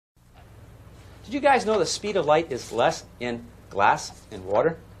Did you guys know the speed of light is less in glass and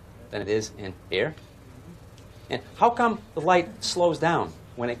water than it is in air? And how come the light slows down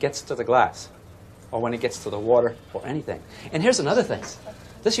when it gets to the glass or when it gets to the water or anything? And here's another thing.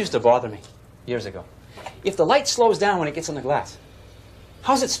 This used to bother me years ago. If the light slows down when it gets in the glass,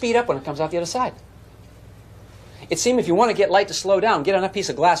 how does it speed up when it comes out the other side? It seems if you want to get light to slow down, get on a piece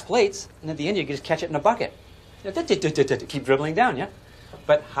of glass plates, and at the end you can just catch it in a bucket. Keep dribbling down, yeah?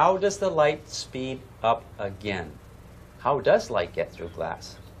 But how does the light speed up again? How does light get through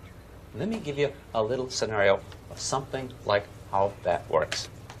glass? Let me give you a little scenario of something like how that works.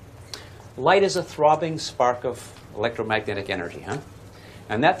 Light is a throbbing spark of electromagnetic energy, huh?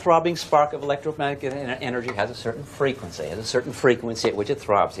 And that throbbing spark of electromagnetic energy has a certain frequency. It has a certain frequency at which it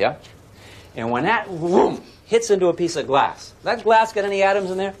throbs, yeah? And when that whoom, hits into a piece of glass, that glass got any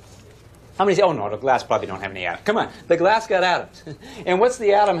atoms in there? How many say, oh no, the glass probably don't have any atoms. Come on, the glass got atoms. And what's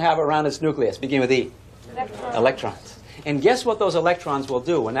the atom have around its nucleus? Begin with E. Electrons. Electrons. And guess what those electrons will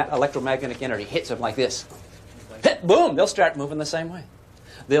do when that electromagnetic energy hits them like this? Hit, boom, they'll start moving the same way.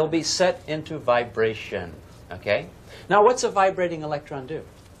 They'll be set into vibration, okay? Now, what's a vibrating electron do?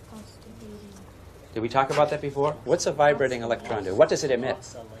 Did we talk about that before? What's a vibrating electron do? What does it emit?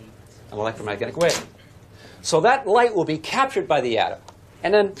 An electromagnetic wave. So that light will be captured by the atom.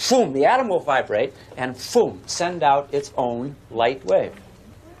 And then, boom, the atom will vibrate and, boom, send out its own light wave.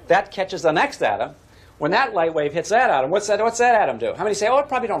 That catches the next atom. When that light wave hits that atom, what's that atom do? How many say, oh, it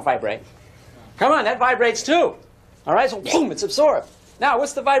probably don't vibrate? Come on, that vibrates too. All right, so boom, it's absorbed. Now,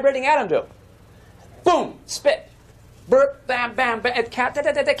 what's the vibrating atom do? Boom, spit. Burp, bam, bam, bam. It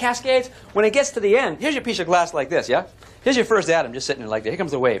cascades. When it gets to the end, here's your piece of glass like this, yeah? Here's your first atom just sitting there like that. Here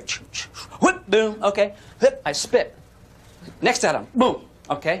comes the wave. Whoop, boom, okay. Hip, I spit. Next atom, boom,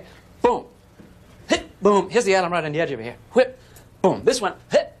 okay. Boom. Hit, boom. Here's the atom right on the edge over here. Whip, boom. This one,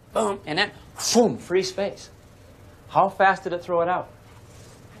 hit, boom. And then, boom, free space. How fast did it throw it out?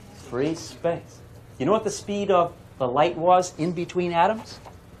 Free space. You know what the speed of the light was in between atoms?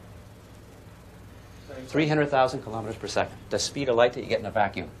 300,000 kilometers per second. The speed of light that you get in a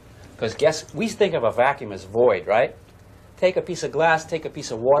vacuum. Because guess, we think of a vacuum as void, right? Take a piece of glass, take a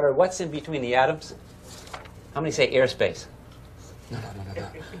piece of water. What's in between the atoms? How many say airspace? No.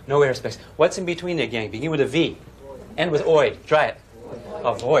 No airspace. What's in between there, gang? Begin with a V. End with oid. Try it.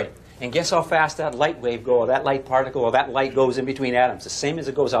 A void. And guess how fast that light wave goes, or that light particle, or that light goes in between atoms? The same as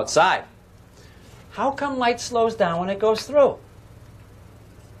it goes outside. How come light slows down when it goes through?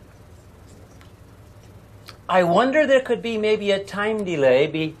 I wonder there could be maybe a time delay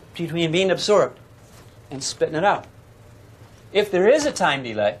between being absorbed and spitting it out. If there is a time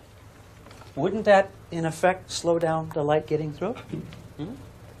delay, wouldn't that, in effect, slow down the light getting through?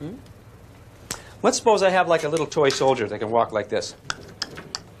 Let's suppose I have like a little toy soldier that can walk like this.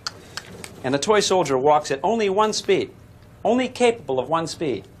 And the toy soldier walks at only one speed, only capable of one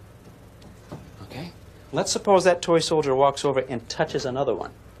speed. Okay? Let's suppose that toy soldier walks over and touches another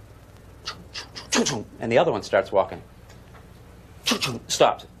one. And the other one starts walking.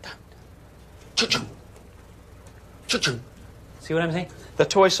 Stops. See what I'm saying? The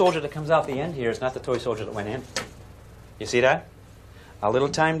toy soldier that comes out the end here is not the toy soldier that went in. You see that? A little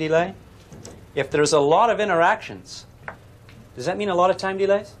time delay. If there's a lot of interactions, does that mean a lot of time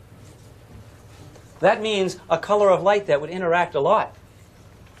delays? That means a color of light that would interact a lot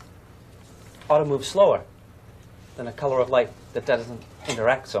ought to move slower than a color of light that doesn't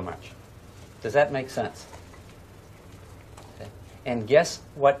interact so much. Does that make sense? Okay. And guess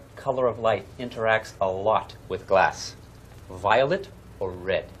what color of light interacts a lot with glass? Violet or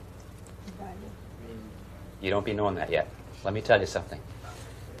red? Violet. You don't be knowing that yet. Let me tell you something.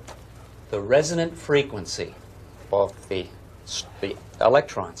 The resonant frequency of the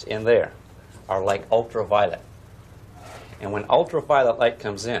electrons in there are like ultraviolet. And when ultraviolet light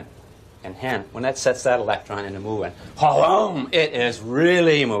comes in, and when that sets that electron into moving, boom, it is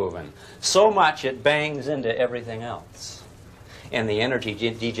really moving. So much it bangs into everything else. And the energy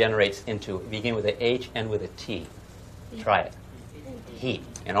degenerates into, begin with an H and with a T. Try it. Heat.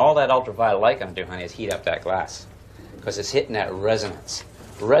 And all that ultraviolet light going to do, honey, is heat up that glass. Because it's hitting that resonance.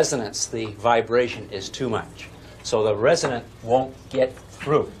 Resonance, the vibration is too much. So the resonant won't get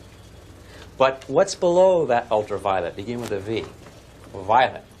through. But what's below that ultraviolet? Begin with a V.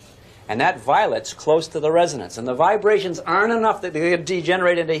 Violet. And that violet's close to the resonance. And the vibrations aren't enough that they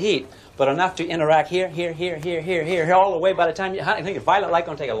degenerate into heat, but enough to interact here, all the way by the time you... I think violet light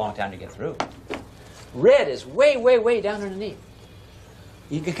going to take a long time to get through. Red is way, way, way down underneath.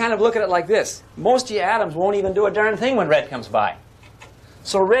 You can kind of look at it like this. Most of your atoms won't even do a darn thing when red comes by.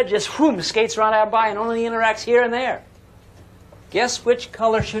 So red just, whoom, skates right out by and only interacts here and there. Guess which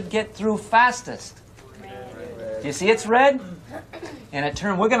color should get through fastest? Do you see it's red?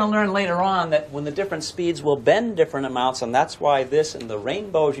 And we're going to learn later on that when the different speeds will bend different amounts, and that's why this and the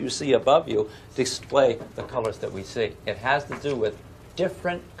rainbows you see above you display the colors that we see. It has to do with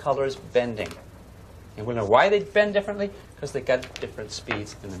different colors bending. And we'll know why they bend differently, because they've got different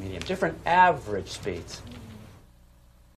speeds in the medium, different average speeds.